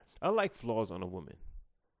I like flaws on a woman.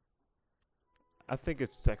 I think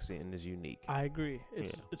it's sexy and it's unique. I agree.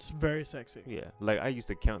 It's very sexy. Yeah, like I used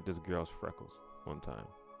to count this girl's freckles one time,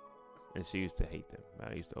 and she used to hate them.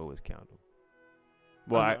 I used to always count them.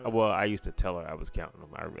 Well, I used to tell her I was counting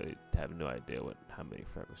them. I really have no idea how many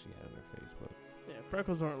freckles she had on her face, but yeah,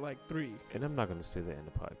 freckles aren't like 3. And I'm not gonna say that in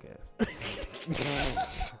the podcast.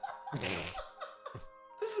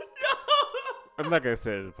 I'm not gonna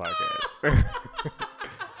say it in the podcast.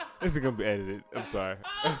 This is gonna be edited. I'm sorry.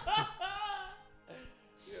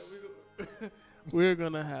 We're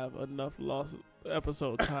gonna have enough lost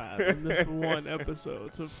episode time in this one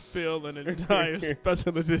episode to fill an entire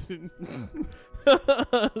special edition.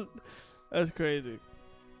 That's crazy.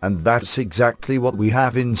 And that's exactly what we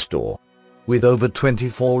have in store. With over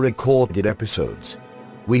 24 recorded episodes,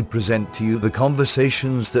 we present to you the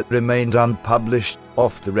conversations that remained unpublished,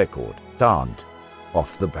 off the record, and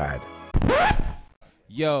off the pad.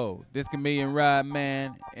 Yo, this comedian Rod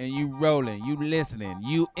Man, and you rolling, you listening,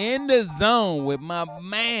 you in the zone with my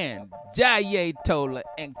man Jaye Tola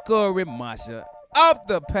and Corey Marshall. Off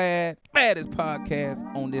the pad, baddest podcast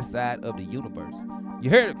on this side of the universe. You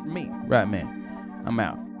heard it from me, Rod Man. I'm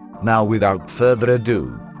out. Now without further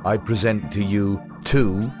ado, I present to you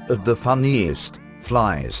 2 of the funniest,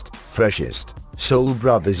 flyest, freshest soul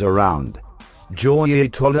brothers around,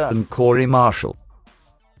 Jaye Tola and Corey Marshall.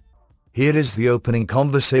 Here is the opening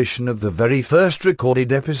conversation of the very first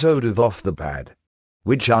recorded episode of Off the Pad,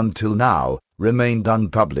 which until now remained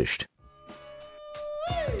unpublished.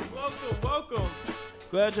 Hey, welcome.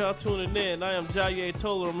 Glad y'all tuning in. I am Jaye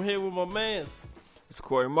Tola. I'm here with my mans. It's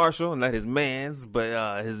Corey Marshall, not his mans,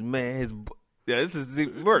 but his this is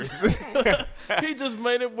worse. He just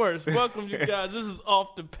made it worse. Welcome, you guys. This is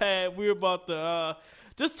Off the Pad. We're about to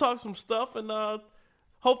just talk some stuff and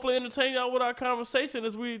hopefully entertain y'all with our conversation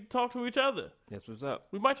as we talk to each other. That's what's up.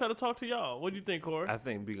 We might try to talk to y'all. What do you think, Corey? I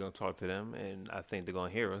think we're going to talk to them, and I think they're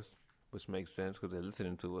going to hear us, which makes sense because they're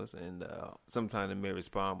listening to us. And sometimes they may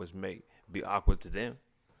respond, which may be awkward to them.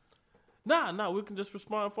 Nah, we can just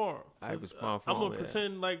respond for them. I respond for them. I'm going to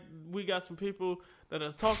pretend like we got some people that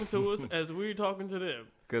are talking to us as we're talking to them.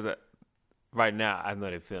 Because right now, I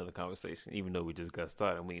know they're feeling the conversation, even though we just got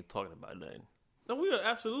started and we ain't talking about nothing. No, we are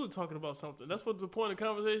absolutely talking about something. That's what the point of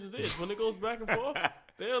conversations is. When it goes back and forth,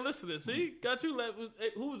 they're listening. See? Got you. Hey,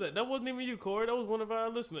 who was that? That wasn't even you, Corey. That was one of our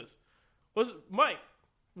listeners. Was it Mike?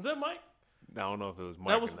 Was that Mike? I don't know if it was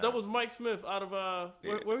Mike. That was Mike Smith out of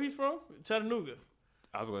where he's from? Chattanooga.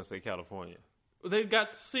 I was going to say California. They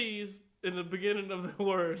got C's in the beginning of the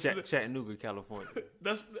word. Chattanooga, California.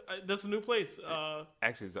 That's a new place.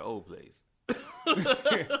 Actually, it's an old place.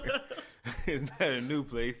 It's not a new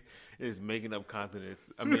place. It's making up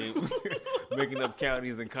continents. I mean, making up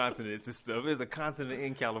counties and continents and stuff. It's a continent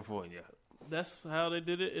in California. That's how they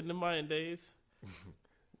did it in the Mayan days.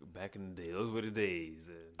 Back in the day, those were the days.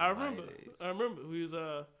 I remember.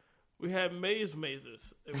 We had mazes.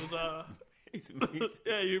 It was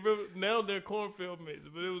yeah, you remember? Now they're cornfield mazes,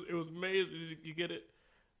 but it was maze. You get it?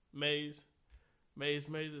 Mazes.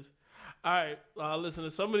 All right, listen,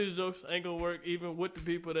 some of these jokes ain't gonna work even with the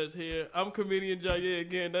people that's here. I'm comedian Jaye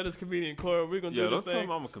again. That is comedian Corey. We're gonna do this don't thing. Tell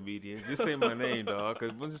them I'm a comedian. Just say my name, dog.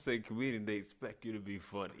 Because once you say comedian, they expect you to be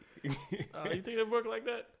funny. You think it work like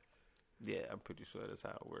that? Yeah, I'm pretty sure that's how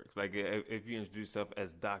it works. Like if you introduce yourself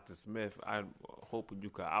as Dr. Smith, I'm hoping you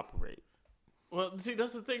could operate. Well, see,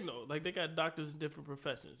 that's the thing, though. Like, they got doctors in different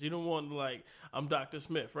professions. You don't want, like, I'm Dr.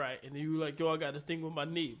 Smith, right? And then you like, yo, I got this thing with my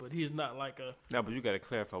knee. But he's not like a... No, but you got to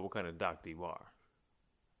clarify what kind of doctor you are.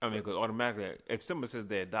 I mean, because automatically, if someone says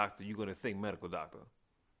they're a doctor, you're going to think medical doctor.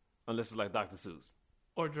 Unless it's like Dr. Seuss.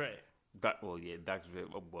 Or Dre. Well, yeah, Dr. Dre.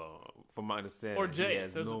 Well, from my understanding, or Jay. He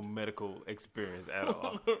has no medical experience at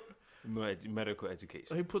all. No medical education.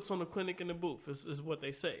 So he puts on a clinic in the booth, is what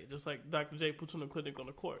they say. Just like Dr. J puts on a clinic on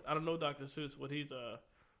the court. I don't know Dr. Seuss, what he's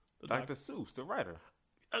Dr. Seuss, the writer.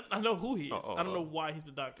 I know who he is. I don't know why he's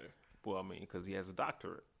a doctor. Well, I mean, because he has a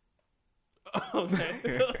doctorate.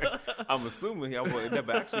 Okay. I'm assuming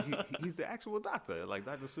but actually, he's the actual doctor. Like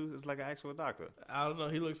Dr. Seuss is like an actual doctor. I don't know.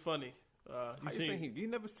 He looks funny. You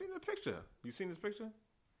never seen the picture? You seen this picture?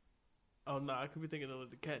 Oh, no, I could be thinking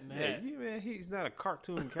of the Cat in the Hat. Yeah, man, he's not a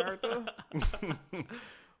cartoon character.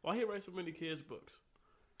 Why he write so many kids' books?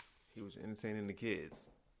 He was entertaining the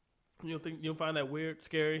kids. You don't find that weird,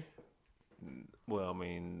 scary? Well, I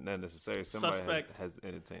mean, not necessarily. Somebody has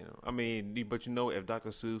entertained him. I mean, but if Dr.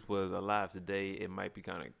 Seuss was alive today, it might be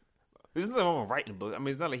kind of... There's nothing wrong with writing a book. I mean,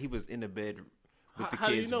 it's not like he was in the bed with the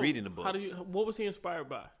kids reading the books. What was he inspired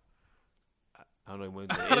by? I don't know when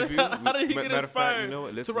the How interview. did he get matter of fact, inspired you know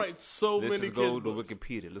what? to write so let's many just go kids' to books?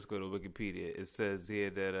 Wikipedia. Let's go to Wikipedia. It says here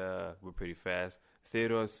that we're pretty fast.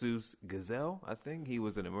 Theodore Seuss Gazelle, I think. He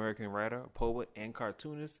was an American writer, poet, and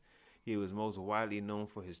cartoonist. He was most widely known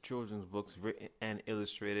for his children's books written and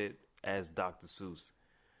illustrated as Dr. Seuss.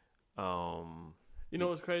 You know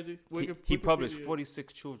what's crazy? He published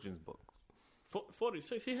 46 children's books.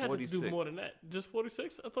 46. He had 46. to do more than that. Just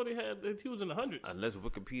 46? I thought he was in the hundreds. Unless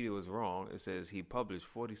Wikipedia was wrong, it says he published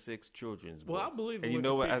 46 children's Well, books. I believe And you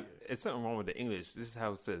know what? Wikipedia. It's something wrong with the English. This is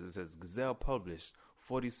how it says. It says Gazelle published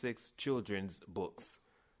 46 children's books.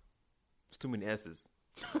 It's too many S's.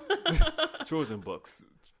 Children's books.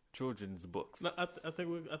 Children's books. No, I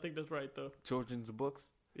think that's right though. Children's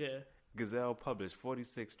books. Yeah. Gazelle published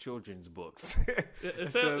 46 children's books.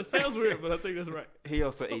 It sounds weird, but I think that's right. He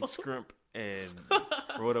also ate shrimp and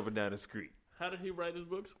rode up and down the street. How did he write his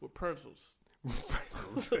books? With pencils.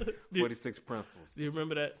 Pencils. 46 pencils. Do you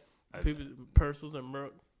remember that? I- People, pencils and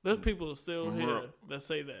Merc. There's people still here Merc. that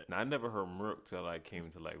say that. Now, I never heard Merc till I came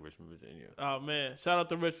to like Richmond, Virginia. Oh man! Shout out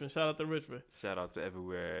to Richmond. Shout out to Richmond. Shout out to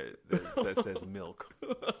everywhere that says milk.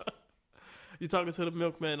 You talking to the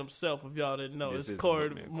milkman himself? If y'all didn't know, This is it's the Corey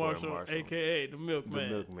milkman, Marshall, Corey Marshall. aka the The milkman.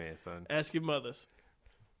 milkman, son. Ask your mothers.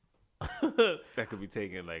 That could be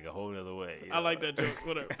taken like a whole nother way. you I know? like that joke.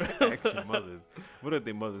 Whatever. Ask your mothers. What if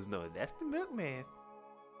their mothers know? That's the milkman.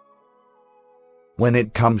 When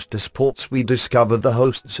it comes to sports, we discover the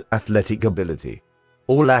host's athletic ability,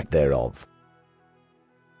 or lack thereof.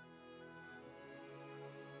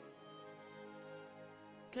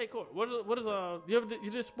 Okay, Corey. What is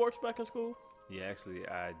you did sports back in school? Yeah, actually,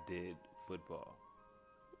 I did football.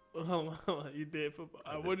 Hold on, you did football.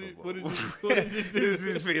 I did What did football. you do?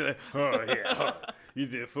 This be like, oh yeah, you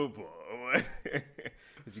did football.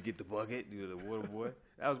 Did you get the bucket? You were the water boy.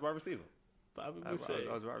 I was wide receiver. Bobby I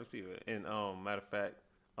Boucher. was wide receiver. And matter of fact,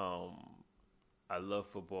 I love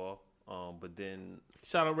football. But then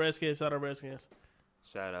Shout out Redskins. Shout out Redskins.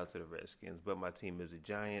 shout out to the Redskins. But my team is the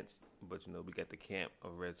Giants. But you know, we got the camp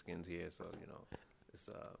of Redskins here, so you know, it's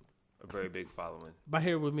a very big following. By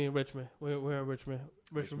here with me in Richmond. We're in Richmond,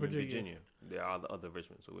 Virginia. There are the other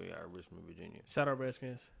Richmond, so we are Richmond, Virginia. Shout out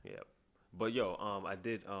Redskins. Yeah. But yo, I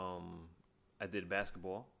did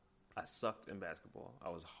basketball. I sucked in basketball. I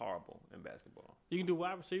was horrible in basketball. You can do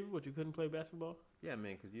wide receiver, but you couldn't play basketball. Yeah,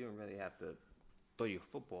 man, because you don't really have to throw your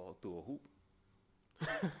football through a hoop.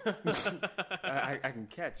 I can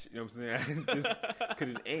catch, you know what I'm saying? I just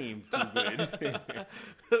couldn't aim too good.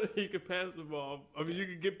 You can pass the ball. I mean, you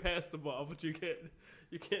can get past the ball, but you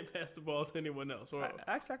can't pass the ball to anyone else. Or,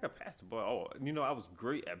 Actually, I could pass the ball. Oh, you know, I was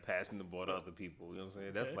great at passing the ball to other people. You know what I'm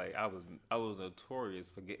saying? That's Okay. like I was notorious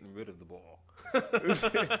for getting rid of the ball.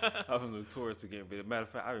 I was notorious for getting rid of. Matter of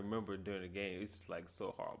fact, I remember during the game, it's just like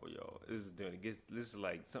so horrible, yo. This is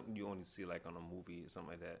like something you only see like on a movie or something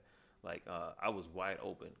like that. Like I was wide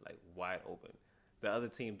open. The other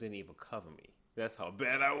team didn't even cover me. That's how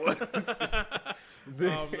bad I was.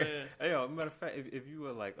 oh man, Hey, yo, matter of fact, if you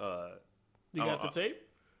were like you got the tape?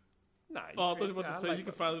 nah, Oh, I thought you were about to say like, you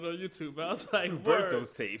can find it on YouTube. But I was like, burnt word.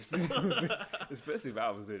 those tapes, especially if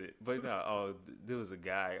I was in it. But no, there was a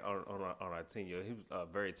guy on our team. Yo, he was a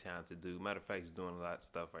very talented dude. Matter of fact, he's doing a lot of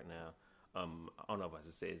stuff right now. I don't know if I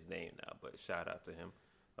should say his name now, but shout out to him,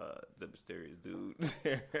 the mysterious dude.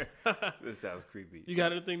 This sounds creepy. You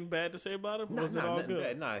got anything bad to say about him? Nah, Was it all nothing good?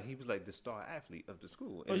 bad. Nah, he was like the star athlete of the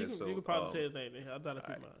school. Oh, And you then can probably say his name. I thought if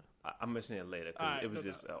you mind. I'm mentioning it later because Alright, it was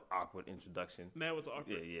no just an awkward introduction. That was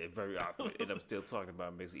awkward. Yeah, very awkward. And I'm still talking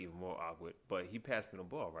about it, makes it even more awkward. But he passed me the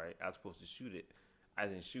ball, right? I was supposed to shoot it. I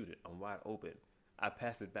didn't shoot it. I'm wide open. I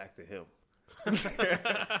passed it back to him.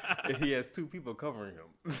 And he has two people covering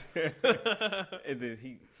him. And then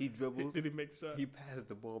he dribbles. Did he make the shot? He passed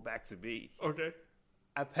the ball back to me. Okay.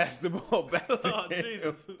 I passed the ball back to Oh, him.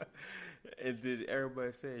 Jesus. And then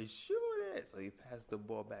everybody said, shoot it. So he passed the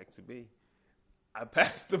ball back to me. I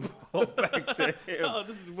passed the ball back to him. Oh,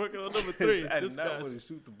 this is working on number 3. I This did not guy's- want to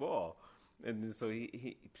shoot the ball. And then so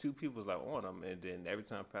he two people was like on him, and then every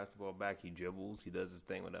time I pass the ball back, he dribbles, he does his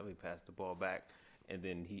thing, whatever. He passed the ball back, and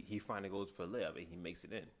then he finally goes for a layup, and he makes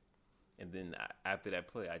it in. And then after that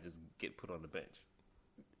play, I just get put on the bench.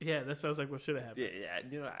 Yeah, that sounds like what should have happened. Yeah,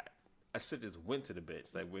 you know, I should just went to the bench,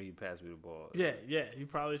 like where he passed me the ball. Yeah, you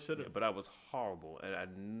probably should have. Yeah, but I was horrible, and I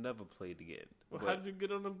never played again. Well, how did you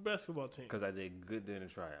get on the basketball team? Because I did good during the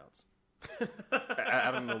tryouts.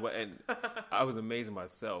 I don't know what, and I was amazing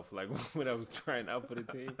myself. Like when I was trying out for the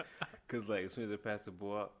team, because like as soon as I passed the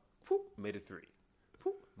ball up, whoop, made a 3,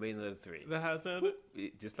 whoop, made another 3. Is that how it sounded?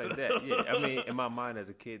 Just like that. Yeah, I mean, in my mind as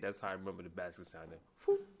a kid, that's how I remember the basket sounding.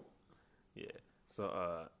 Whoop. Yeah.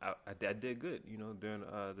 So I did good, during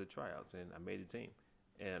the tryouts, and I made the team,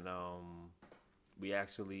 and we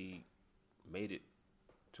actually made it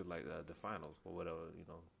to like the finals or whatever,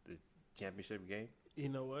 the championship game. You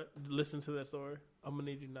know what? Listen to that story. I'm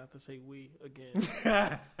gonna need you not to say "we" again.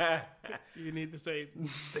 You need to say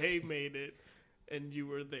they made it and you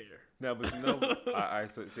were there. No, but all right.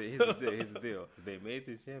 So here's the deal. They made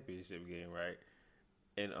the championship game, right?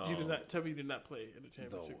 And you did not tell me you did not play in the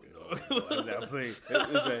championship game. No, I did not play. It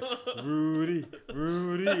was like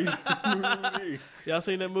Rudy. Y'all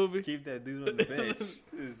seen that movie? Keep that dude on the bench.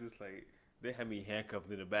 It's just like they had me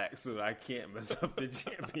handcuffed in the back so that I can't mess up the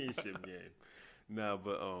championship game. No,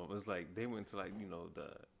 but it was like they went to like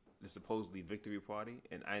the supposedly victory party,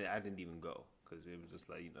 and I didn't even go because it was just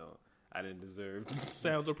like I didn't deserve.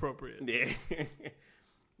 Sounds appropriate. Yeah.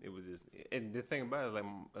 It was just, and the thing about it,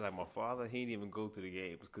 like my father, he didn't even go to the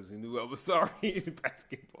games because he knew I was sorry in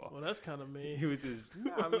basketball. Well, that's kind of mean. He was just,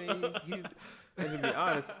 and to be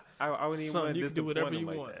honest, I wouldn't even want to you can do whatever you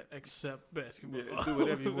like want that. except basketball. Yeah, do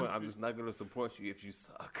whatever you want. I'm just not going to support you if you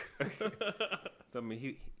suck. So I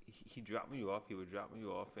mean, he dropped me off. He would drop me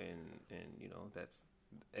off, and that's,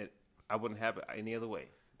 and I wouldn't have it any other way.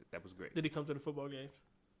 That was great. Did he come to the football games?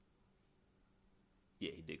 Yeah,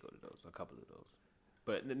 he did go to those, a couple of those.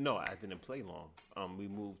 But no, I didn't play long. We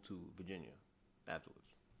moved to Virginia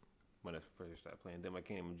afterwards when I first started playing. Then when I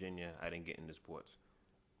came to Virginia, I didn't get into sports.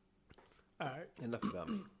 All right. Enough about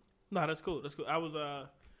me. No, that's cool. That's cool. I was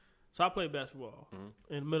so I played basketball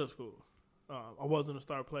in middle school. I wasn't a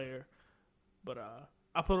star player, but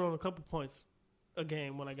I put on a couple points a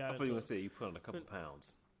game when I got. I thought you were gonna say you put on a couple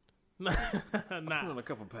pounds. Nah. I put on a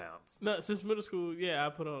couple pounds. No, since middle school, yeah, I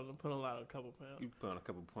put on a couple pounds. You put on a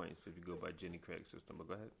couple points if you go by Jenny Craig's system. But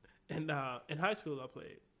go ahead. And in high school, I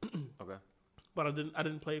played. Okay. But I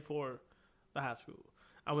didn't play for the high school.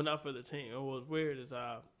 I went out for the team. And what was weird is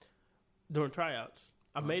during tryouts,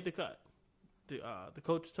 I made the cut. The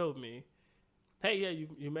coach told me, "Hey, yeah,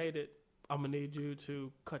 you made it. I'm gonna need you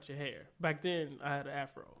to cut your hair." Back then, I had an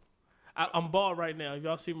afro. I'm bald right now. If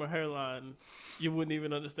y'all see my hairline, you wouldn't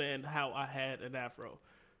even understand how I had an afro.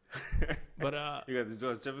 But you got the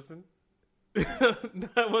George Jefferson. No,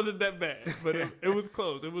 it wasn't that bad, but it was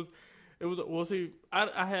close. It was. Well, see,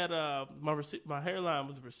 I had my hairline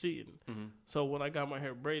was receding, so when I got my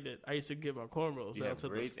hair braided, I used to get my cornrows down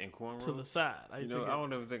to the side. I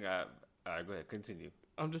don't ever think I. All right, go ahead, continue.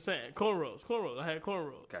 I'm just saying cornrows. I had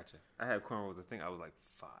cornrows. Gotcha. I had cornrows. I think I was like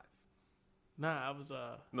 5. Nah, I was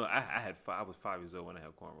No, I had 5. I was 5 years old when I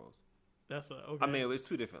had cornrows. That's okay. I mean, it was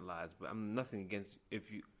 2 different lives, but I'm nothing against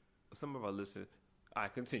if you. Some of our listeners. I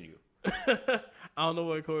continue. I don't know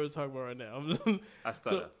what Corey is talking about right now. I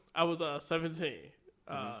stutter. So, I was 17,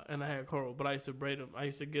 and I had cornrows, but I used to braid them. I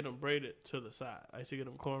used to get them braided to the side. I used to get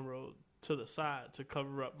them cornrows to the side to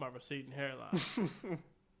cover up my receding hairline.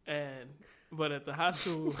 But at the high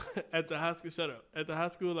school, At the high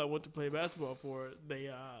school I went to play basketball for,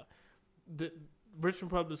 the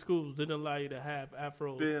Richmond Public Schools didn't allow you to have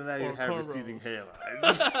afros. They didn't allow you to have cornrows. receding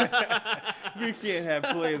hairlines. We can't have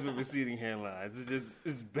players with receding hairlines.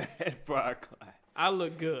 It's bad for our class. I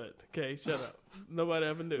look good. Okay, shut up. Nobody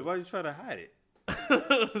ever knew. Why are you trying to hide it?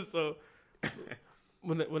 So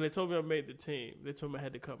when they told me I made the team, they told me I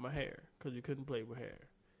had to cut my hair because you couldn't play with hair.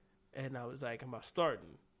 And I was like, "Am I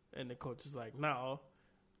starting?" And the coach is like, "No,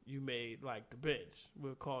 you made like the bench.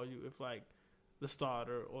 We'll call you if like the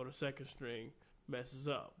starter or the second string messes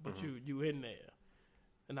up, but you in there."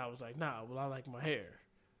 And I was like, "Nah, well I like my hair.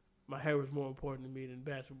 My hair was more important to me than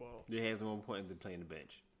basketball." Your hair's more important than playing the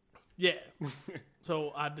bench. Yeah.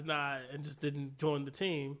 So I denied and just didn't join the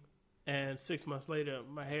team. And 6 months later,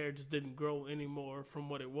 my hair just didn't grow anymore from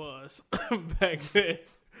what it was back then.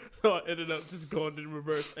 So I ended up just going in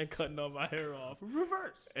reverse and cutting all my hair off.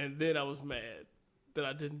 Reverse. And then I was mad that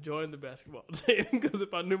I didn't join the basketball team because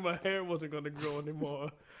if I knew my hair wasn't going to grow anymore,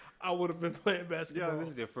 I would have been playing basketball. Yeah, this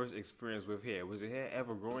is your first experience with hair. Was your hair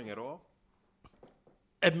ever growing at all?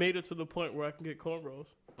 It made it to the point where I can get cornrows.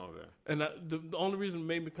 Okay. And the only reason it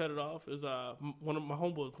made me cut it off is one of my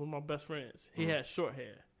homeboys, one of my best friends, he had short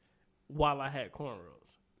hair while I had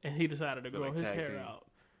cornrows. And he decided to grow like his hair team. out.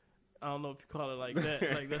 I don't know if you call it like that.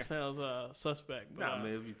 Like, that sounds suspect. But, Nah,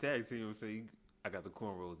 man, if you tag team and say, I got the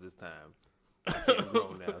cornrows this time. I can't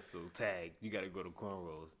grow now, so tag. You got to go to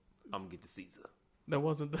cornrows. I'm going to get the Caesar. That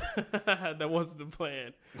wasn't the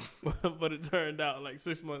plan. But it turned out like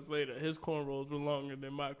 6 months later, his cornrows were longer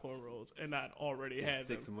than my cornrows, and I'd already had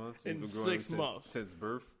 6 them. months? In He's been growing 6 months. Since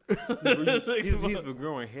birth? He's He's been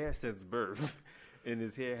growing hair since birth. And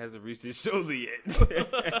his hair hasn't reached his shoulder yet.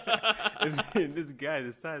 And then this guy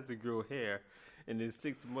decides to grow hair, and in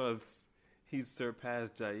 6 months, He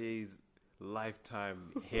surpassed Jaye's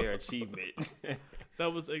lifetime hair achievement.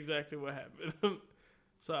 That was exactly what happened.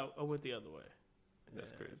 So I went the other way.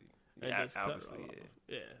 That's crazy. And Yeah, just cut obviously, it off.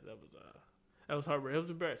 yeah. Yeah, that was heartbreaking. It was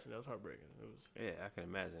embarrassing. That was heartbreaking. It was. Yeah, I can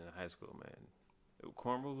imagine in high school, man.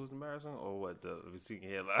 Cornrows was embarrassing, or what? The receding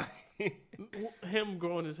hairline. Him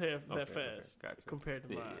growing his hair that Okay, fast gotcha. compared to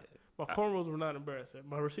Yeah, mine. yeah. My cornrows were not embarrassing.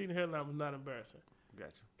 My receding hairline was not embarrassing.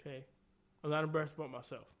 Gotcha. Okay, I'm not embarrassed about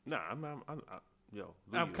myself. Nah, I'm yo.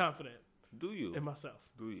 I'm confident Do you? in myself.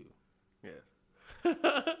 Do you? Yes.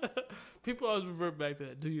 People always revert back to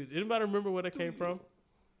that. Do you? Anybody remember where that came from?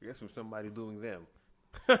 I guess from somebody doing them.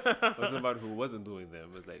 Or somebody who wasn't doing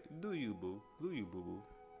them. It's like, do you, boo? Do you, boo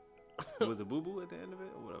boo? Was it boo boo at the end of it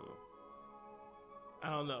or whatever? I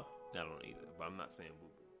don't know. I don't know either, but I'm not saying boo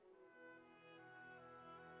boo.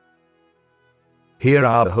 Here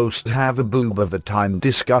our hosts have a boob of a time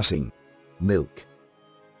discussing milk.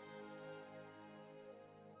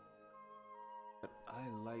 I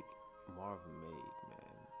like Marvin Maid,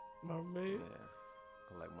 man. Marvin Maid?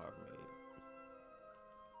 Yeah, I like Marvin Maid.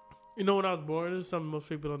 You know, when I was born, this is something most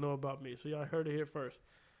people don't know about me. So y'all heard it here first.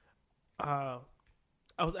 I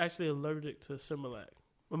was actually allergic to Similac.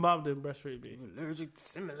 My mom didn't breastfeed me. I'm allergic to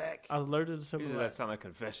Similac. I was allergic to That Similac. sound like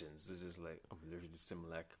confessions. It's just like, I'm allergic to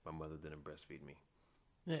Similac. My mother didn't breastfeed me.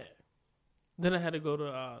 Yeah. Then I had to go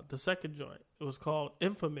to the second joint. It was called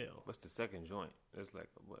Infamil. What's the second joint? It's like,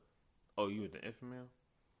 what? Oh, you went to Infamil?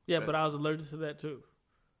 Yeah, but I was allergic to that too.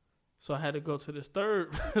 So I had to go to this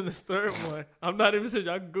third one. I'm not even saying,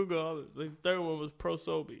 I can Google all this. The third one was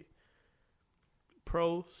Prosobi.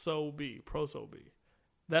 Prosobi.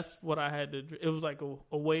 That's what I had to drink. It was like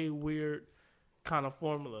a way weird kind of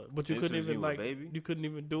formula. But you And couldn't since even you were a baby? you couldn't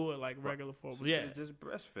even do it like regular formula. She Yeah. should've just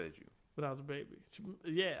breastfed you. When I was a baby.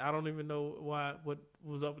 Yeah, I don't even know what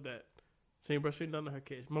was up with that. She ain't breastfeed none of her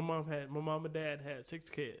kids. My mom and dad had 6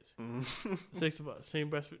 kids. 6 of us. She ain't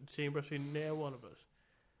breastfeed neither one of us.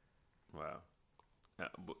 Wow.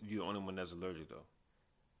 But you're the only one that's allergic, though.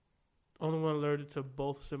 Only one allergic to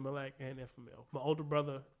both Similac and Infamil. My older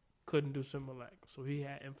brother couldn't do Similac, so he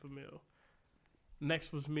had Infamil.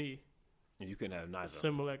 Next was me. And you couldn't have neither.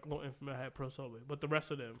 Similac on Infamil, had Prosobi. But the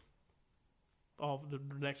rest of them, all the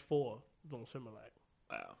next 4 was on Similac.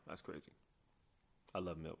 Wow, that's crazy. I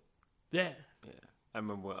love milk. Yeah. Yeah. I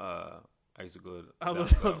remember when I used to go I was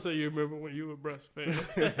down about to south. say you remember when you were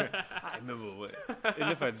breastfed. I remember what.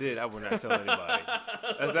 And if I did, I would not tell anybody.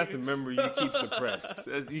 That's a memory you keep suppressed.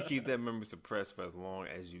 You keep that memory suppressed for as long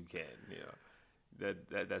as you can. You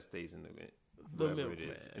know, that stays in The wherever milk it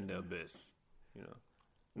is, man. in the abyss. You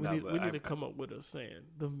know, We need to come up with a saying.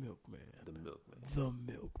 The milkman. the milkman.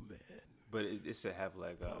 The milkman. But it should have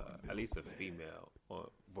like at least a female or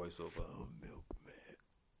voiceover. The milkman.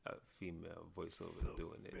 A female voiceover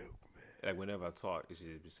doing it. Like whenever I talk, it should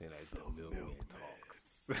just be saying like the milkman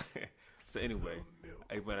talks. So anyway,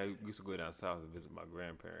 when I used to go down south to visit my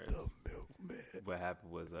grandparents, what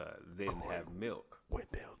happened was they didn't have milk.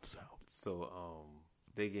 Went down south. So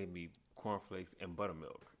they gave me cornflakes and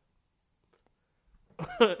buttermilk.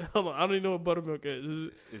 Hold on, I don't even know what buttermilk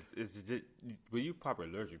is. It's just, well, you probably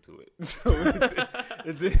allergic to it, so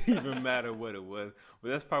it didn't even matter what it was. But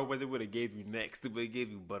that's probably what they would have gave you next. But they gave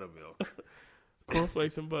you buttermilk,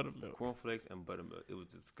 Cornflakes and buttermilk. cornflakes and buttermilk. It was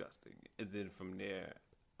disgusting. And then from there,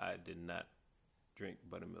 I did not drink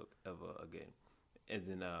buttermilk ever again. And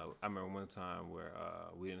then I remember one time where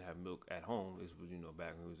we didn't have milk at home. This was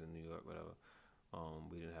back when we was in New York, whatever.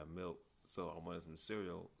 We didn't have milk, so I wanted some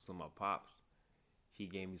cereal. So my pops, he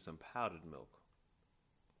gave me some powdered milk.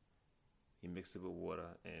 He mixed it with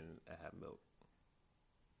water, and I had milk.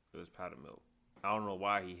 It was powdered milk. I don't know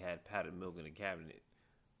why he had powdered milk in the cabinet,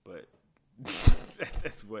 but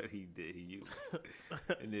that's what he did. He used,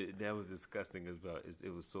 and that was disgusting as well.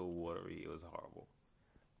 It was so watery. It was horrible.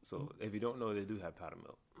 So if you don't know, they do have powdered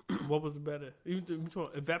milk. What was better? You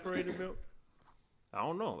talking evaporated milk? I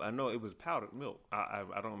don't know. I know it was powdered milk. I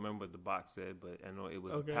don't remember what the box said, but I know it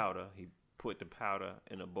was Okay. powder. He put the powder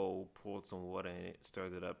in a bowl, poured some water in it,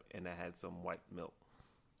 stirred it up, and I had some white milk.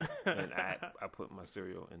 And I put my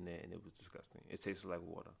cereal in there, and it was disgusting. It tasted like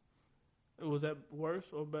water. Was that worse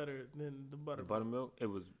or better than the buttermilk? The buttermilk,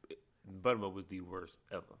 buttermilk was the worst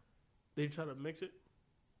ever. Did you try to mix it?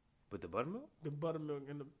 But the buttermilk? The buttermilk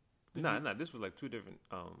and the... Nah. This was like two different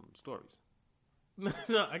stories.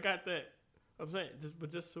 No, I got that. I'm saying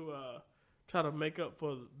just to try to make up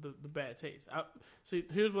for the bad taste. See,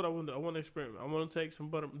 here's what I want to do. I want to experiment. I want to take some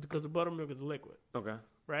butter because the buttermilk is liquid, Okay.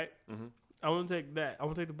 right? Mm-hmm. I want to take that. I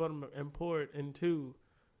want to take the buttermilk and pour it into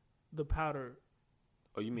the powder.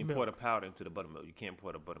 Oh, you mean Milk. pour the powder into the buttermilk? You can't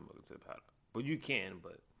pour the buttermilk into the powder. Well, you can,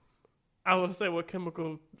 but I would say what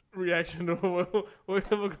chemical reaction or what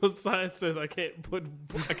chemical science says I can't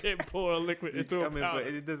pour a liquid into a powder.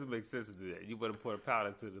 But it doesn't make sense to do that. You want to pour the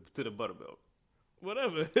powder to the buttermilk.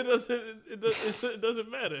 Whatever. It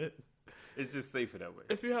doesn't matter. It's just safer that way.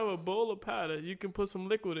 If you have a bowl of powder, you can put some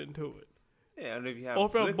liquid into it. Yeah, and if you have Or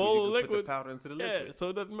if you have a bowl of you can put liquid, the powder into the liquid. Yeah, so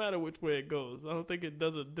it doesn't matter which way it goes. I don't think it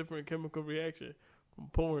does a different chemical reaction from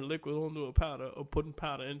pouring liquid onto a powder or putting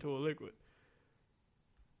powder into a liquid.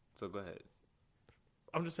 So go ahead.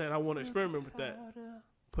 I'm just saying I want to experiment with that.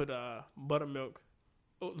 Put buttermilk.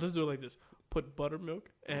 Oh, let's do it like this. Put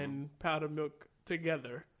buttermilk and powdered milk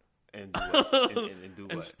together. And do what? and do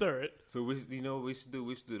what? And stir it. So we should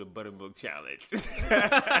do the buttermilk challenge.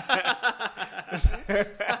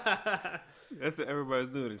 That's what everybody's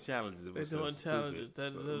doing. The challenges. They're doing challenges.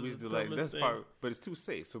 We should do like that's part, but it's too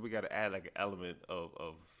safe. So we got to add like an element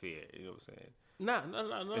of fear. You know what I'm saying? No.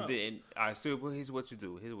 And then so here's what you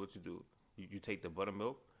do. You take the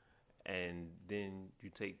buttermilk, and then you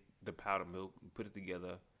take the powdered milk, you put it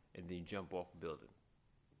together, and then you jump off a building.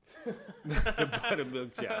 That's the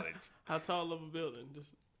buttermilk challenge. How tall of a building? Just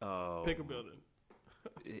pick a building.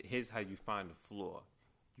 Here's how you find the floor.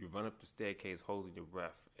 You run up the staircase holding your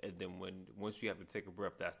breath, and then once you have to take a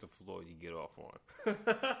breath, that's the floor you get off on.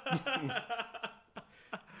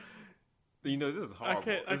 You know, this is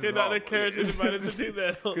horrible. I cannot encourage anybody to do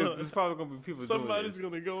that. Because there's probably going to be people Somebody's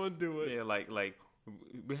doing this. going to go and do it. Yeah, like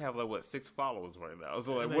we have 6 followers right now.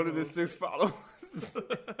 So what are the 6 followers?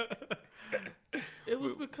 It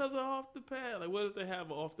was because of off the pad. Like, what if they have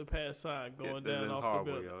an off the pad sign going down off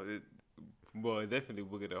horrible, the building? Boy, definitely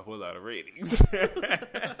we'll get a whole lot of ratings.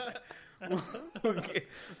 We'll get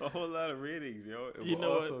a whole lot of ratings, yo. And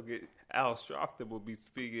we'll also get Al Sharpton will be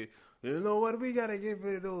speaking. You know what? We got to get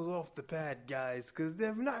rid of those off the pad guys because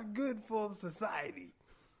they're not good for society.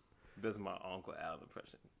 That's my Uncle Al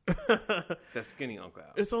impression. That's skinny Uncle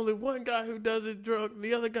Al. It's only one guy who does it drunk.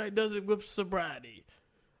 The other guy does it with sobriety.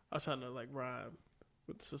 I was trying to rhyme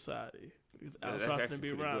with society. Al Sharpton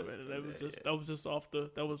be rhyming, and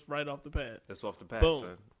that was right off the pad. That's off the pad, Boom.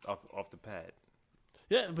 son. Off the pad.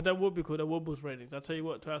 Yeah, but that would be cool. That would boost ratings. I'll tell you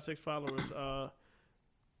what, to our 6 followers,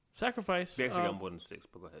 sacrifice. They actually got more than 6,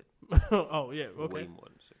 but go ahead. Oh, yeah, okay. Way more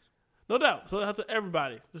than 6. No doubt. So that's to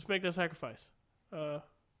everybody. Just make that sacrifice.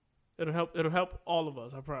 It'll help all of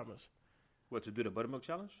us, I promise. What, to do the buttermilk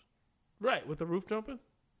challenge? Right, with the roof jumping?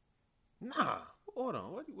 Nah. Hold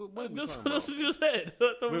on. What that's what you just said.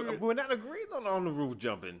 We're not agreeing on the roof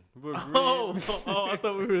jumping. We're agreeing. I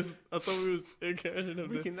thought we was encouraging them.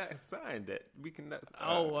 We cannot sign that. We cannot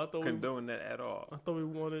condone that at all. I thought we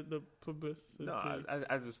wanted the publicity. No,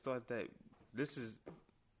 I just thought that this is.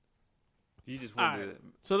 You just wanted. Right.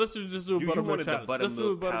 So let's just do a buttermilk challenge. Let's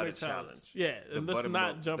do a buttermilk challenge. Yeah, and let's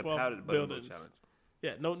not jump off buildings. Challenge.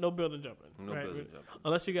 Yeah, no building jumping. No building jumping.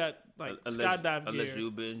 Unless you got skydive gear. Unless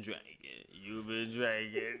you've been drinking.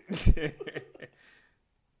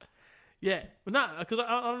 Yeah, but not because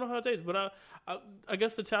I don't know how it tastes. But I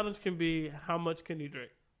guess the challenge can be how much can you drink?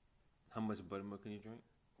 How much buttermilk can you drink?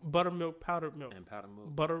 Buttermilk, powdered milk, and powdered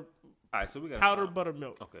milk. Butter. All right, so we got powdered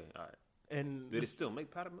buttermilk. Okay, all right. And did it still make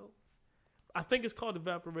powdered milk? I think it's called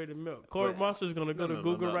evaporated milk. Corey Monster is going to go to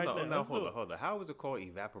Google right now. No, hold on. How is it called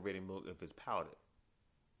evaporated milk if it's powdered?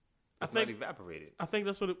 It's not evaporated. I think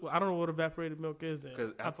that's what I don't know what evaporated milk is then.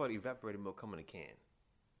 Because I thought evaporated milk come in a can.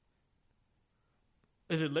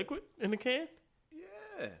 Is it liquid in the can?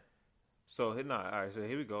 Yeah. So all right. So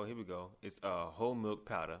here we go. It's whole milk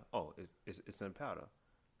powder. Oh, it's in powder.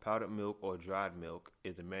 Powdered milk or dried milk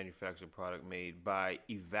is a manufactured product made by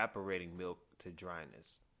evaporating milk to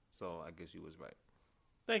dryness. So I guess you was right.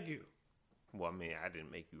 Thank you. Well, I mean, I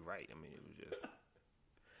didn't make you right. I mean, it was just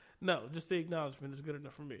no, just the acknowledgement is good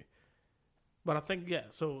enough for me. But I think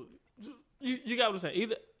so you got what I'm saying.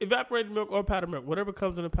 Either evaporated milk or powdered milk, whatever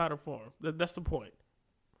comes in a powder form. That's the point.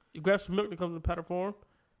 You grab some milk that comes in powder form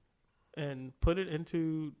and put it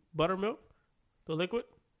into buttermilk, the liquid.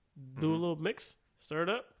 Do a little mix, stir it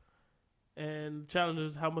up, and challenge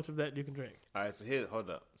is how much of that you can drink. All right, so hold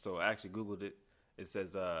up. So I actually Googled it. It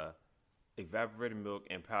says evaporated milk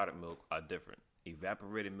and powdered milk are different.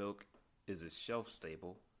 Evaporated milk is a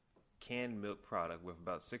shelf-stable canned milk product with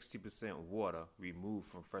about 60% water removed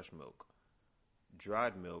from fresh milk.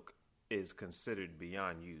 Dried milk is considered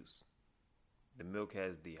beyond use. The milk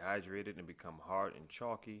has dehydrated and become hard and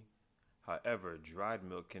chalky. However, dried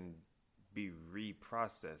milk can be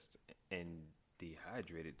reprocessed and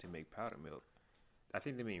dehydrated to make powdered milk. I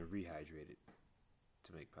think they mean rehydrated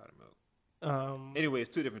to make powdered milk. Anyway, it's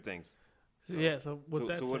 2 different things. So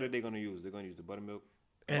what are they going to use? They're going to use the buttermilk.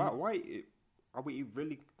 Why are we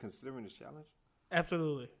really considering this challenge?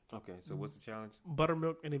 Absolutely. Okay, so what's the challenge?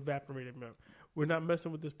 Buttermilk and evaporated milk. We're not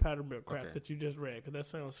messing with this powdered milk crap Okay. that you just read because that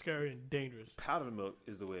sounds scary and dangerous. Powdered milk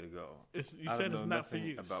is the way to go. You I said don't it's know not for nothing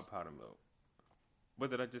use. about powdered milk. What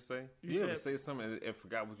did I just say? You You ever said- say something and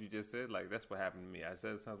forgot what you just said? Like, that's what happened to me. I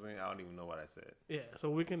said something, I don't even know what I said. Yeah, so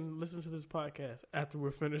we can listen to this podcast after we're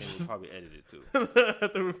And finished. we'll probably edit it too.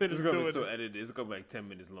 after we're finished It's gonna doing be so it. edited. It's gonna be like 10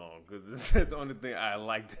 minutes long because that's the only thing I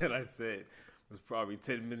liked that I said was probably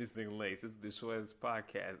 10 minutes in length. This is the shortest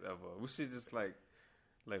podcast ever. We should just like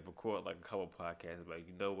record like a couple podcasts. Like,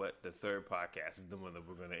 you know what? The third podcast is the one that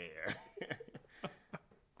we're gonna air.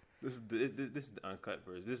 This is the uncut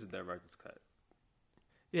version. This is the director's cut.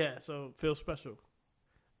 Yeah, so feel special.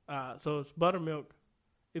 So it's buttermilk,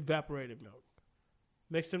 evaporated milk.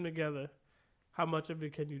 Mix them together. How much of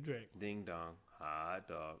it can you drink? Ding dong, hot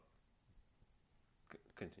dog.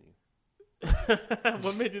 Continue.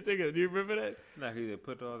 What made you think of it? Do you remember that? Now you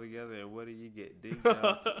put it all together, and what do you get? Ding dong,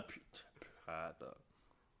 hot dog.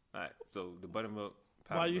 All right, so the buttermilk.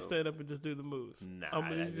 Why you milk. stand up and just do the moves? Nah, I'm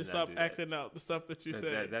gonna I need you did to not stop do that. acting out the stuff that you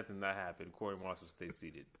said. That did not happen. Corey Marshall, stay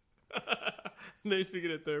seated. Now you're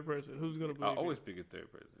speaking in third person. Who's gonna I believe always speak in third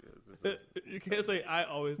person. Yes, you? You can't say I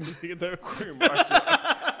always speak in third person.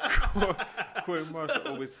 Corey Marshall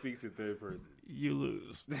always speaks in third person You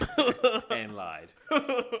lose. and lied.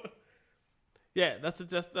 Yeah, that's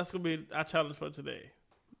gonna be our challenge for today.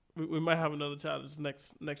 We might have another challenge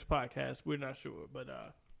next podcast. We're not sure, but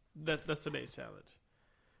that's today's challenge.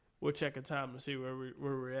 We'll check a time and see where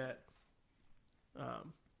we're at.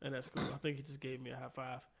 And that's cool. I think he just gave me a high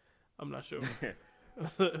five. I'm not sure. it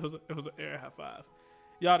was an air high five.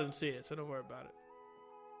 Y'all didn't see it, so don't worry about it.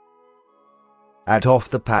 At Off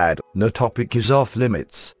the Pad, no topic is off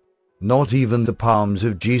limits. Not even the palms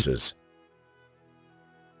of Jesus.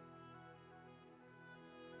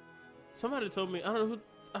 Somebody told me, I don't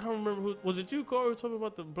remember who was it. You, Corey, who told me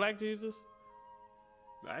about the Black Jesus?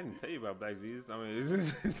 I didn't tell you about Black Jesus. I mean,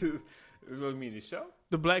 this what you mean, the show?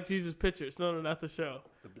 The Black Jesus pictures. No, not the show.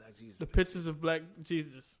 The Black Jesus. The pictures of Black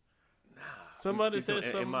Jesus. Nah. Somebody You said talking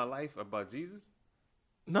something. in my life about Jesus.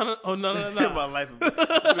 No. In my life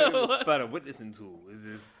about a witnessing tool. Is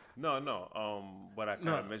this no? What I kind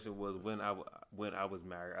of mentioned was when I was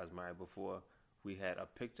married. I was married before. We had a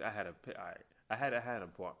picture. I had an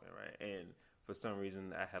apartment, right? And for some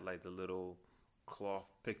reason, I had like the little cloth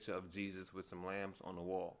picture of Jesus with some lambs on the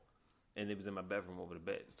wall, and it was in my bedroom over the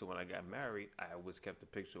bed. So when I got married, I always kept the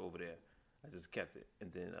picture over there. I just kept it,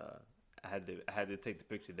 and then I had to take the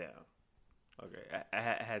picture down. Okay, I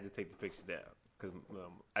had to take the picture down because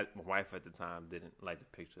my wife at the time didn't like the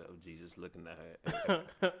picture of Jesus looking at her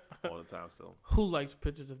all the time. So Who likes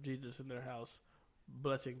pictures of Jesus in their house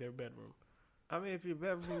blessing their bedroom? I mean, if your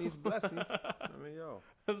bedroom needs blessings, I mean, yo.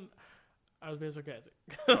 I was being sarcastic.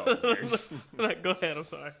 Oh, okay. Like, go ahead. I'm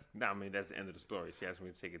sorry. Nah, I mean, that's the end of the story. She asked me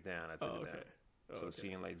to take it down. I took it Okay. down. So she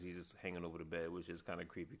didn't like Jesus hanging over the bed, which is kind of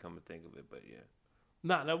creepy, come to think of it. But yeah.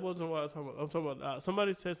 Nah, that wasn't what I was talking about. I'm talking about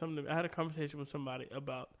somebody said something to me. I had a conversation with somebody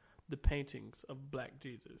about the paintings of Black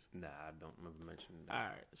Jesus. Nah, I don't remember mentioning that. All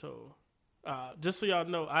right, so just so y'all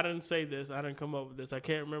know, I didn't say this. I didn't come up with this. I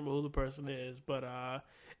can't remember who the person is, but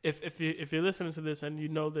if you're listening to this and you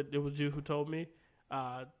know that it was you who told me,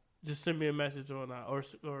 just send me a message on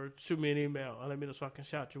or shoot me an email and let me know so I can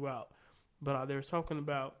shout you out. But they were talking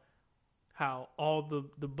about how all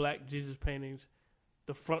the Black Jesus paintings,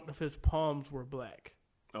 the front of his palms were black.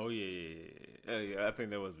 Oh yeah. I think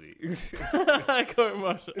that was me. Corey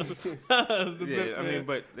Marshall,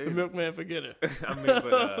 the milkman forgetter. I mean,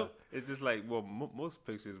 but it's just like, well, most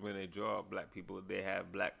pictures when they draw Black people, they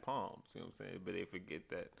have black palms. You know what I'm saying? But they forget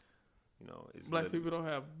that, it's Black people don't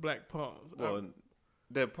have black palms. Well,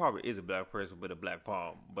 there probably is a black person with a black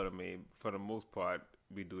palm, but I mean, for the most part,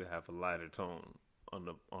 we do have a lighter tone on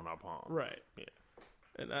our palm. Right. Yeah.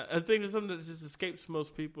 And I think it's something that just escapes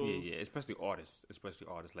most people. Yeah, especially artists,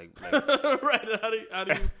 like Right.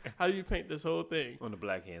 How do you paint this whole thing? on the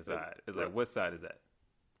black hand side. It's like, what side is that?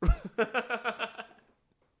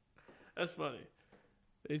 That's funny.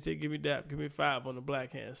 They say, give me 5 on the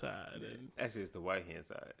black hand side. And Actually, it's the white hand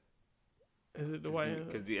side. is it the white hand?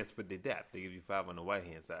 Because that's what they dap. They give you 5 on the white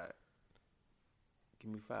hand side.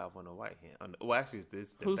 Give me 5 on the white hand. Actually, is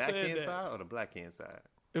this the Who back said hand that? side or the black hand side?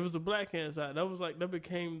 It was the black hand side. That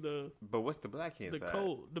became the But what's the black hand side?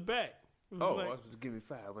 code, the back. It was Oh, like- I was supposed to give me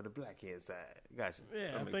 5 on the black hand side. Gotcha.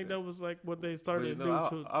 yeah, I makes think that sense. was like what they But, started to do I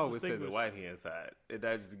to always said the distinguish. white hand side. And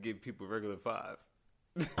that's just to give people regular 5.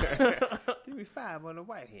 Give me 5 on the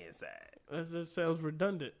white hand side. That sounds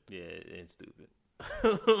redundant. Yeah, and stupid.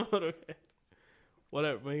 But okay.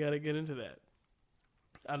 Whatever, we gotta get into that.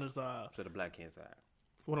 I just So the black hand side.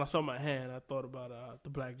 When I saw my hand, I thought about the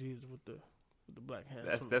black Jesus with the black hand.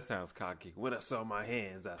 That sounds cocky. When I saw my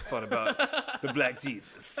hands, I thought about the black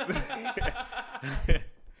Jesus.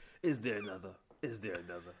 Is there another? Is there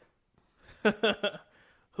another?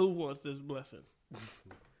 Who wants this blessing?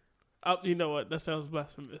 You know what? That sounds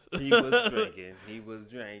blasphemous. He was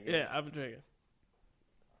drinking. Yeah, I've been drinking.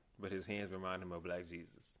 But his hands remind him of black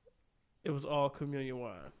Jesus. It was all communion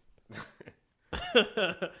wine.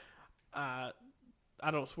 I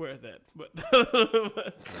don't swear at that, but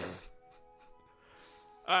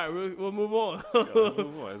all right, we'll move on.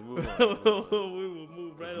 Let's move on. We will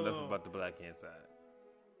move right There's along. enough about the black hand side.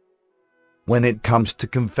 When it comes to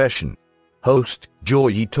confession, host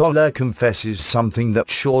Joy Toller confesses something that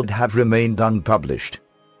should have remained unpublished.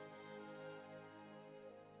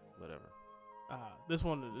 Whatever. This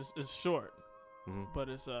one is short, Mm-hmm. but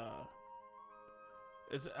it's I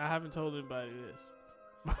haven't told anybody this,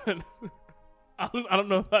 but I don't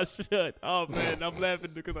know if I should. Oh man, I'm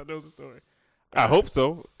laughing because I know the story. I hope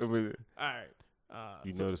so. I mean, All right.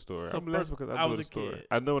 you know the story. so I'm laughing first, because I I know was the a story. kid.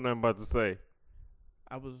 I know what I'm about to say.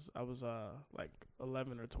 I was like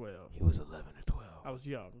 11 or 12. He was 11 or 12. I was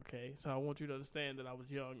young, okay? So I want you to understand that I was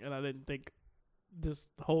young and I didn't think this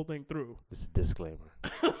whole thing through. It's a disclaimer.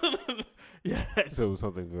 Yes. So it was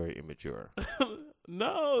something very immature.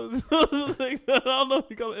 No. I don't know if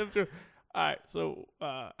you call it immature. All right. So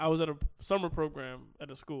I was at a summer program at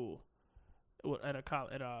a school, at a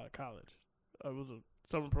college. It was a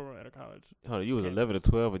summer program at a college. Hold on, you was Okay. 11 or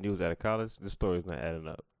 12 and you was at a college? This story's not adding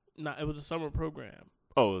up. Nah, it was a summer program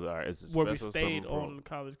Oh, all right. It's a where we special stayed summer on the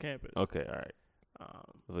college campus. Okay, all right.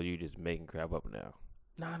 Um, Well, you just making crap up now.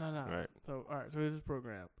 No. Right. So, all right. So here's this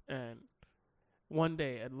program. And one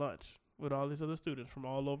day at lunch with all these other students from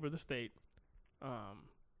all over the state,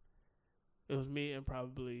 it was me and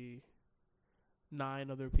probably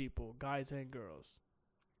 9 other people, guys and girls.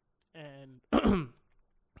 And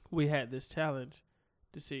we had this challenge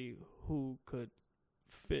to see who could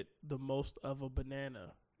fit the most of a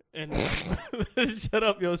banana. And shut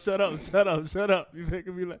up, yo, shut up. You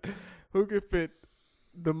making me laugh. Who could fit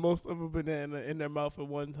the most of a banana in their mouth at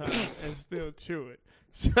one time and still chew it?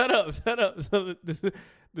 Shut up. So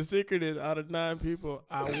the secret is, out of 9 people,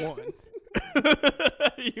 I won.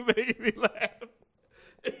 You making me laugh.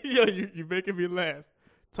 Yo, you making me laugh.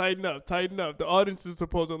 Tighten up. The audience is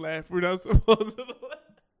supposed to laugh. We're not supposed to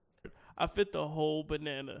laugh. I fit the whole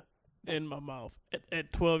banana in my mouth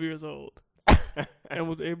at 12 years old and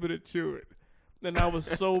was able to chew it. And I was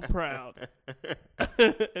so proud.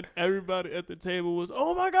 And everybody at the table was,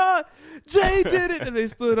 oh my God, Jay did it. And they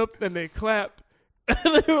stood up and they clapped.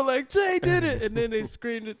 And they were like, Jay did it. And then they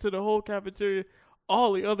screamed it to the whole cafeteria.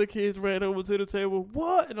 All the other kids ran over to the table.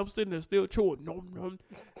 What? And I'm sitting there still chewing. Nom, nom.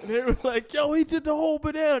 And they were like, yo, he did the whole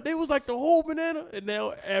banana. They was like, the whole banana? And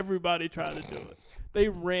now everybody tried to do it. They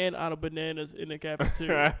ran out of bananas in the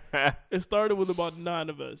cafeteria. It started with about 9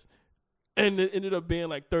 of us. And it ended up being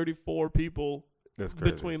like 34 people. That's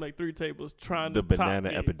crazy. Between like 3 tables trying The to top banana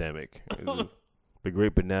me. epidemic. The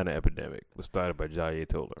great banana epidemic was started by Jaya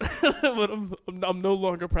Toller. But I'm no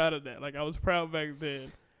longer proud of that. Like, I was proud back then.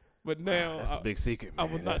 But now That's a big secret, I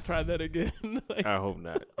man. would not try that again. Like, I hope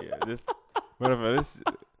not. Yeah,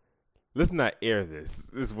 let's not air this.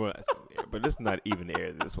 This one, but let's not even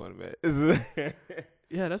air this one, man.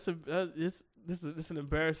 yeah, this is an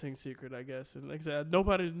embarrassing secret, I guess. And like I said,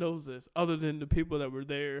 nobody knows this other than the people that were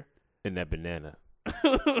there. In that banana.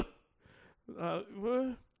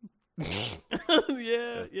 What?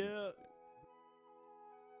 Yeah.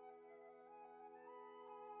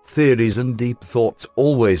 Theories and deep thoughts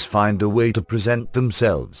always find a way to present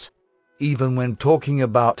themselves, even when talking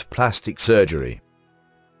about plastic surgery.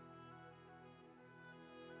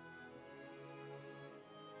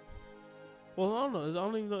 Well, I don't know. I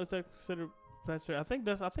don't even know if that's considered plastic surgery.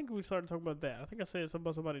 I think we started talking about that. I think I said something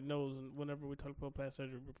about somebody knows whenever we talked about plastic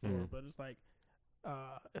surgery before. But it's like,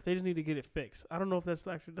 if they just need to get it fixed. I don't know if that's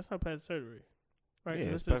not plastic surgery, right? Yeah,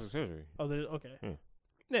 it's That's plastic just- surgery. Oh, okay. Yeah.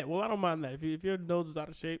 Yeah, well, I don't mind that. If your nose is out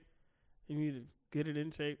of shape, you need to get it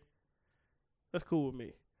in shape. That's cool with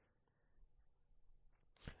me.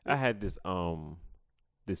 I had this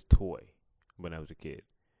toy when I was a kid,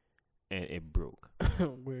 and it broke.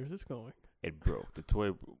 Where is this going? It broke. The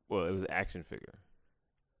toy, well, it was an action figure.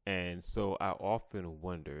 And so I often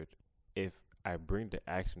wondered if I bring the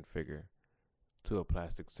action figure to a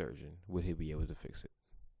plastic surgeon, would he be able to fix it?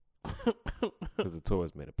 Because the toy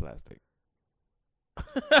was made of plastic.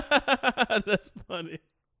 That's funny.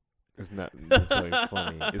 It's not necessarily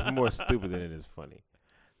funny. It's more stupid than it is funny.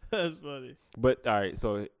 That's funny. But all right,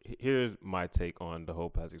 so here's my take on the whole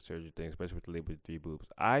plastic surgery thing, especially with the label 3 boobs.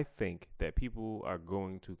 I think that people are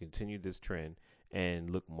going to continue this trend and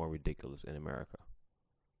look more ridiculous in America.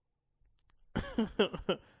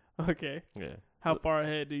 Okay. Yeah. How far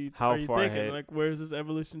ahead are you thinking? Ahead? Like, where does this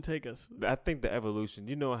evolution take us? I think the evolution,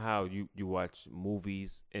 you know how you watch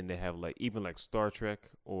movies and they have like, even like Star Trek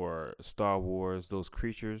or Star Wars, those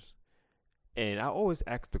creatures. And I always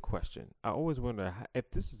ask the question, I always wonder, if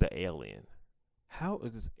this is the alien, how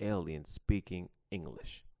is this alien speaking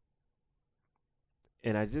English?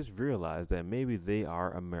 And I just realized that maybe they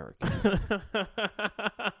are Americans.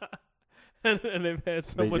 and they've had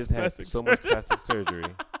so much plastic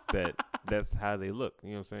surgery that's how they look. You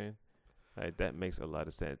know what I'm saying? Like, that makes a lot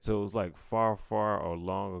of sense. So it's like far or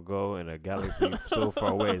long ago in a galaxy so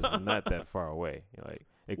far away. It's not that far away. Like,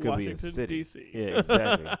 it could Washington, be a city. DC. Yeah,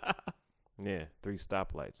 exactly. Yeah, 3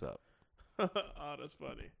 stoplights up. Oh, that's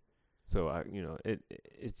funny. So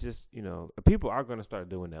it's just, people are gonna start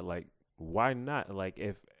doing that. Like, why not? Like,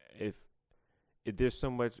 if there's so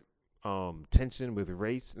much tension with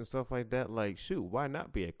race and stuff like that, like, shoot, why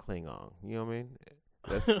not be a Klingon? You know what I mean?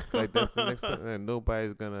 That's the next thing. And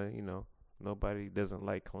nobody's gonna, nobody doesn't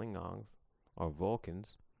like Klingons or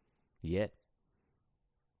Vulcans yet.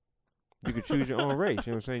 You could choose your own race.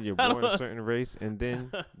 You know what I'm saying? You're born a certain race, and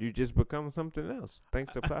then you just become something else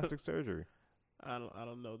thanks to plastic surgery. I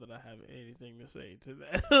don't know that I have anything to say to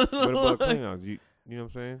that. What about Klingons? You know what I'm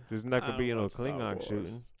saying? There's not gonna be no Klingon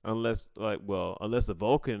shooting unless the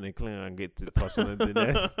Vulcan and Klingon get to tussling, then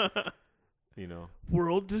that's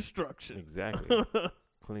world destruction. Exactly.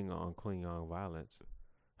 Klingon violence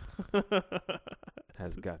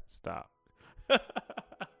has got to stop.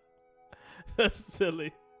 That's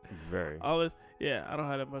silly. Very. All this, yeah. I don't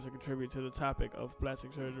have that much to contribute to the topic of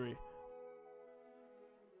plastic surgery.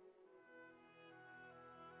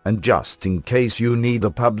 And just in case you need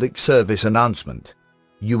a public service announcement,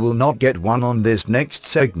 you will not get one on this next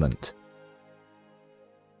segment.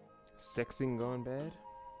 Sexing gone bad?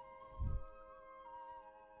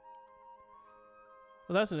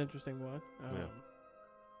 Well, that's an interesting one. Yeah.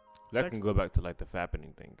 That can go back to like the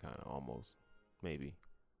fappening thing, kind of, almost, maybe.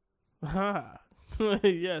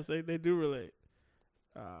 Yes, they do relate.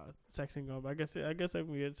 Sexing gone bad. I guess if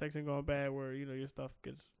we get sexing gone bad, where your stuff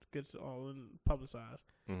gets all publicized.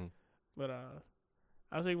 Mm-hmm. But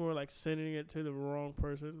I was thinking more like sending it to the wrong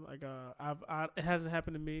person. Like it hasn't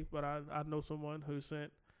happened to me, but I know someone who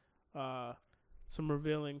sent some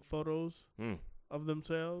revealing photos of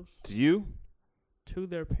themselves to you, to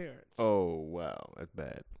their parents. Oh wow, that's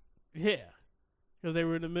bad. Yeah, because they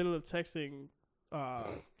were in the middle of texting.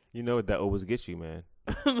 You know what that always gets you, man.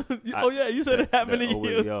 You said it happened to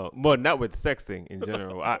you. Well, not with sexting in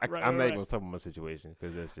general. I'm not right. even talking about my situation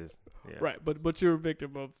because that's just right. But you're a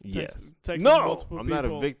victim of texting no, multiple I'm people.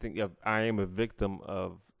 not a victim. I am a victim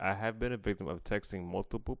of. I have been a victim of texting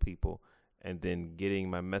multiple people and then getting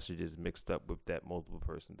my messages mixed up with that multiple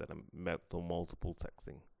person that I'm multiple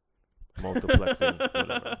texting, multiplexing,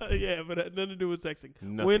 whatever. Yeah, but that had nothing to do with sexting.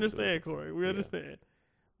 We understand, Corey. We understand.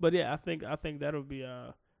 But yeah, I think that'll be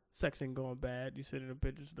sexing going bad. You sending the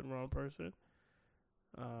pictures to the wrong person.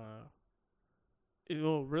 It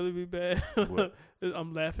won't really be bad.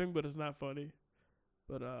 I'm laughing, but it's not funny.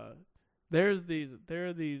 But there are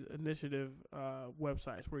these initiative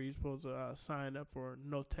websites where you're supposed to sign up for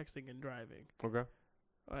no texting and driving. Okay.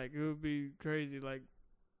 Like, it would be crazy, like,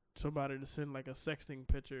 somebody to send like a sexting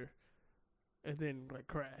picture and then like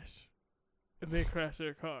crash. And then crash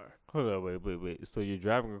their car. Hold on, wait. So you're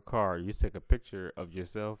driving a car, you take a picture of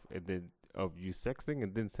yourself and then of you sexting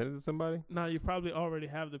and then send it to somebody? No, you probably already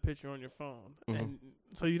have the picture on your phone. And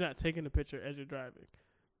so you're not taking the picture as you're driving.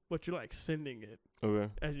 But you're like sending it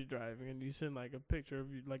as you're driving. And you send like a picture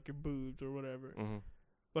of you, like your boobs or whatever.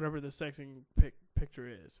 Whatever the sexting picture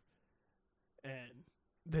is. And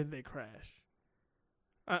then they crash.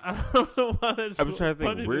 I don't know why that's I was trying to think,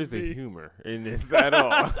 funny where's to the me. humor in this at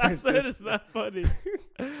all? I said it's not funny.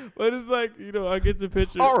 But it's like, I get the picture.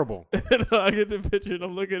 It's horrible. I get the picture and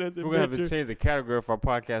I'm looking at the picture. We're going to have to change the category for our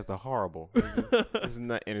podcast to horrible. This is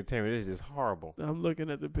not entertainment. This is just horrible. I'm looking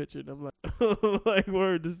at the picture and I'm like,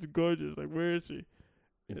 word, this is gorgeous. Like, where is she?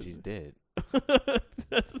 And she's dead.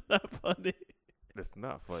 That's not funny. That's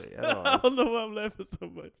not funny at all. I don't know why I'm laughing so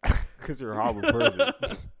much. Because you're a horrible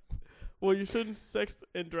person. Well, you shouldn't sext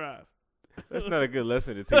and drive. That's not a good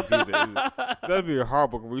lesson to teach either. That'd be a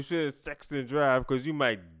horrible. You shouldn't sext and drive because you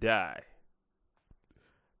might die.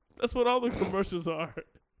 That's what all the commercials are.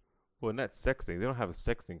 Well, not sexting. They don't have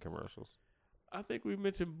sexting commercials. I think we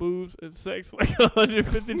mentioned boobs and sex like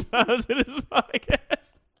 150 times in this podcast.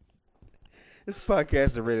 This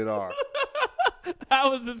podcast is rated R.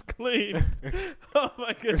 How was this clean? Oh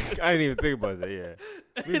my goodness! I didn't even think about that. Yeah,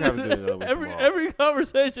 we can have to do another one tomorrow. Every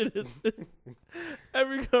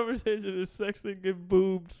conversation is sexting and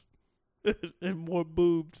boobs and more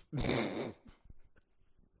boobs.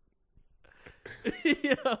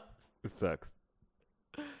 Yeah. It sucks.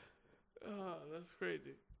 Oh, that's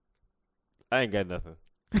crazy. I ain't got nothing.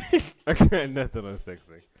 I got nothing on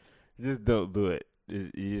sexting. Just don't do it.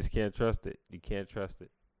 You just can't trust it. You can't trust it.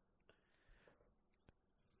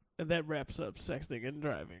 And that wraps up sexting and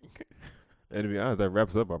driving. And to be honest, that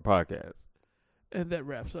wraps up our podcast. And that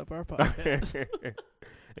wraps up our podcast.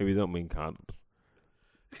 And we don't mean condoms.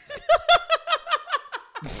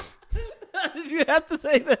 Did you have to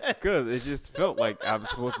say that? Because it just felt like I was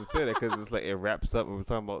supposed to say that because it's like it wraps up when we're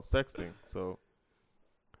talking about sexting. So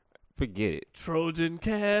forget it. Trojan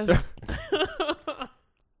cast.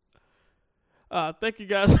 Thank you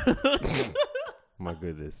guys. My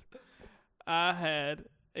goodness. I had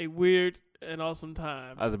a weird and awesome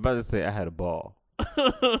time. I was about to say I had a ball.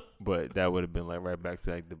 But that would have been like right back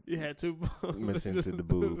to like the You had two balls. missing to the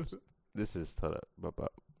boobs. This is hold up.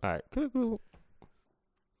 All right.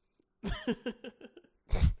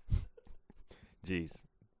 Jeez.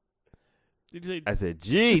 Did you say? I said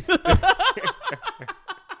jeez.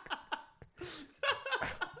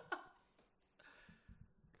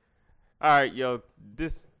 All right, yo.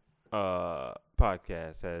 This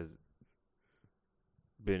podcast has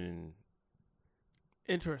been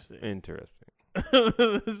Interesting. interesting.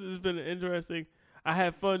 This has been interesting. I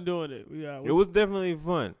had fun doing it. It was definitely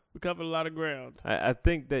fun. We covered a lot of ground. I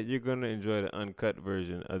think that you're going to enjoy the uncut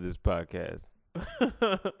version of this podcast.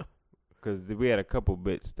 Because we had a couple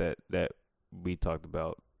bits that we talked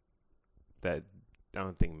about that I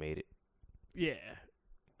don't think made it. Yeah.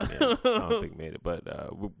 Yeah, I don't think made it. But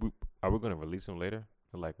are we going to release them later?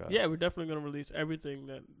 Like yeah, we're definitely going to release everything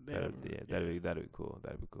that they that'd be cool.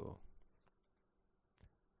 That'd be cool.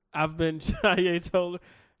 I've been Jaye Toller.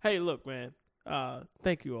 Hey, look, man.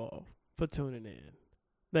 Thank you all for tuning in.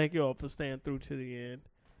 Thank you all for staying through to the end.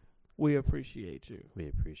 We appreciate you. We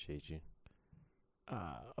appreciate you.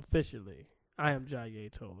 Officially, I am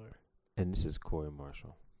Jaye Toller. And this is Corey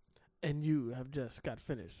Marshall. And you have just got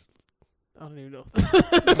finished. I don't even know.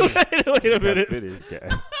 Wait a minute. Finished,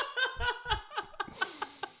 guys.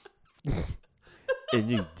 And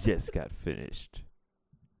you just got finished.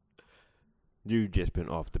 You've just been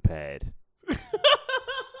off the pad.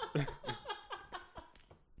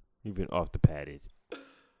 You've been off the padded. Oh,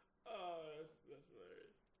 that's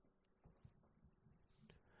hilarious.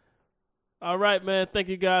 All right, man. Thank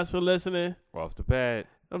you guys for listening. Off the pad.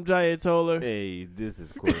 I'm Jaye Toller. Hey, this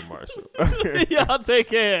is Corey Marshall. Y'all take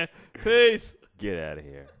care. Peace. Get out of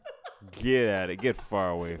here. Get out of Get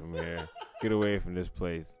far away from here. Get away from this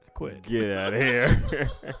place. Quit. Get out of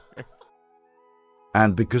here.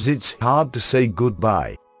 And because it's hard to say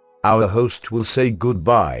goodbye, our host will say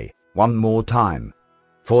goodbye one more time.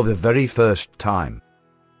 For the very first time.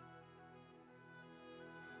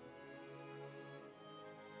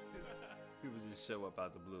 People just show up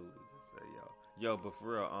out the blue. Just say, yo, but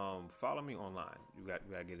for real, follow me online. You got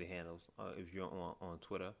to get the handles. If you're on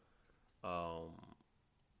Twitter, my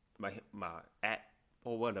at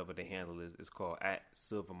or whatever the handle is, it's called at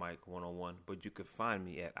SilverMike101. But you can find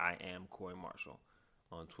me at I am Corey Marshall.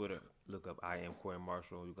 On Twitter, look up I am Corey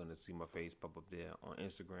Marshall. You're gonna see my face pop up there. On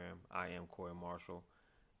Instagram, I am Corey Marshall.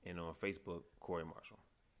 And on Facebook, Corey Marshall.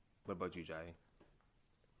 What about you, Jai?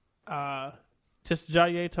 Just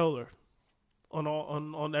Jaye Toller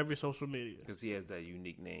on every social media. Because he has that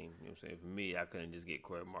unique name. You know what I'm saying? For me, I couldn't just get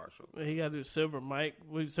Corey Marshall. He got to do Silver Mike.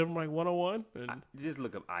 Silver Mike 101. Just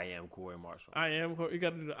look up I am Corey Marshall. I am. You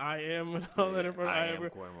got to do the I am and all that in front of I am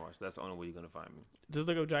Corey Marshall. That's the only way you're going to find me. Just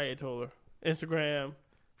look up Jaye Toller. Instagram,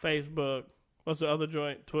 Facebook. What's the other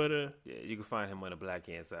joint? Twitter. Yeah, you can find him on the black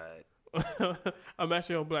hand side. I'm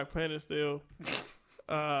actually on Black Planet still.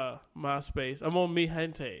 MySpace. I'm on Mi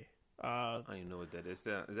Gente. I don't even know what that is.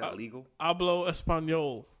 Is that legal? Hablo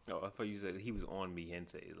Espanol. Oh, I thought you said he was on Mi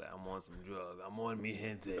Gente. Like, I'm on some drugs. I'm on Mi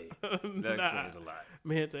Gente. That explains a lot.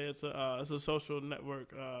 Mi Gente, it's a social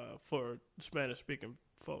network for Spanish speaking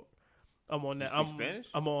folk. I'm on that. You speak Spanish?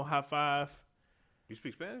 I'm on High Five. You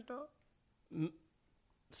speak Spanish, dog?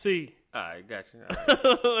 See. All right, gotcha.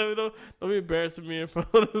 All right. Don't be embarrassing me in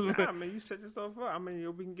front of this man. Nah, man, you set yourself up. I mean,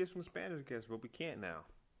 we can get some Spanish guests, but we can't now.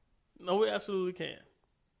 No, we absolutely can.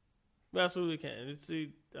 We absolutely can.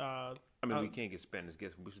 We can't get Spanish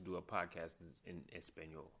guests. We should do a podcast in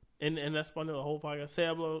Espanol. In Espanol, a whole podcast. Se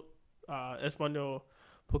hablo Espanol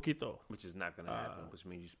poquito. Which is not going to happen, which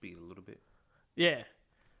means you speak a little bit. Yeah.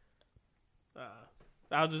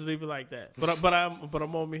 I'll just leave it like that. But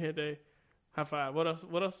I'm on mi gente. High five. What else?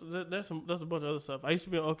 There's a bunch of other stuff. I used to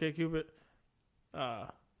be on OkCupid.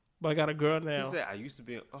 But I got a girl now. He said, I used to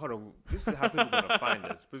be. Hold on. This is how people are gonna find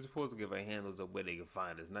us. We're supposed to give our handles of where they can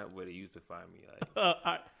find us, not where they used to find me.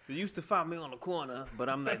 Like, they used to find me on the corner, but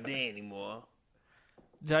I'm not there anymore.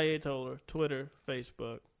 Jaye Toller, Twitter,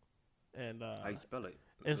 Facebook, and how you spell it?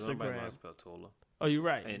 Instagram. Nobody wants to spell Toller. Oh, you're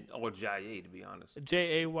right. Or Jaye, to be honest.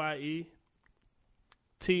 JayeToller.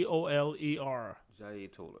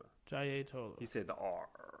 Jaye Toller. Jaye Toller. He said the R.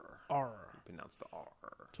 R. He pronounced the R.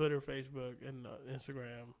 Twitter, Facebook, and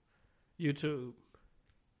Instagram, YouTube.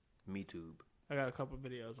 MeTube. I got a couple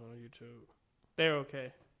videos on YouTube. They're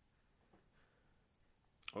okay.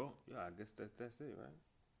 Oh yeah, I guess that's it, right?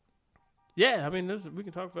 Yeah, I mean, we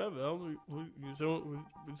can talk forever. We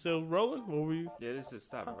still rolling? Or we? Yeah, let's just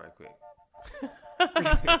stop it right quick.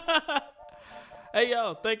 Hey,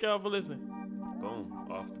 y'all. Thank y'all for listening. Boom.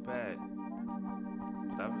 Off the pad.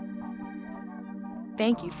 Stop it.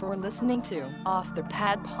 Thank you for listening to Off the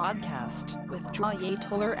Pad Podcast with Jaye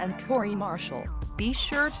Toller and Corey Marshall. Be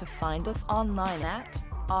sure to find us online at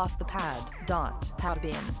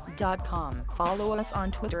offthepad.podbean.com. Follow us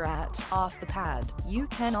on Twitter at offthepad. You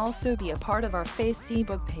can also be a part of our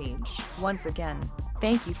Facebook page. Once again,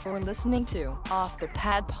 thank you for listening to Off the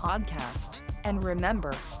Pad Podcast. And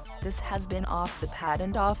remember, this has been Off the Pad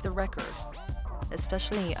and Off the Record,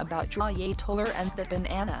 especially about Jaye Toller and the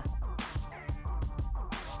banana.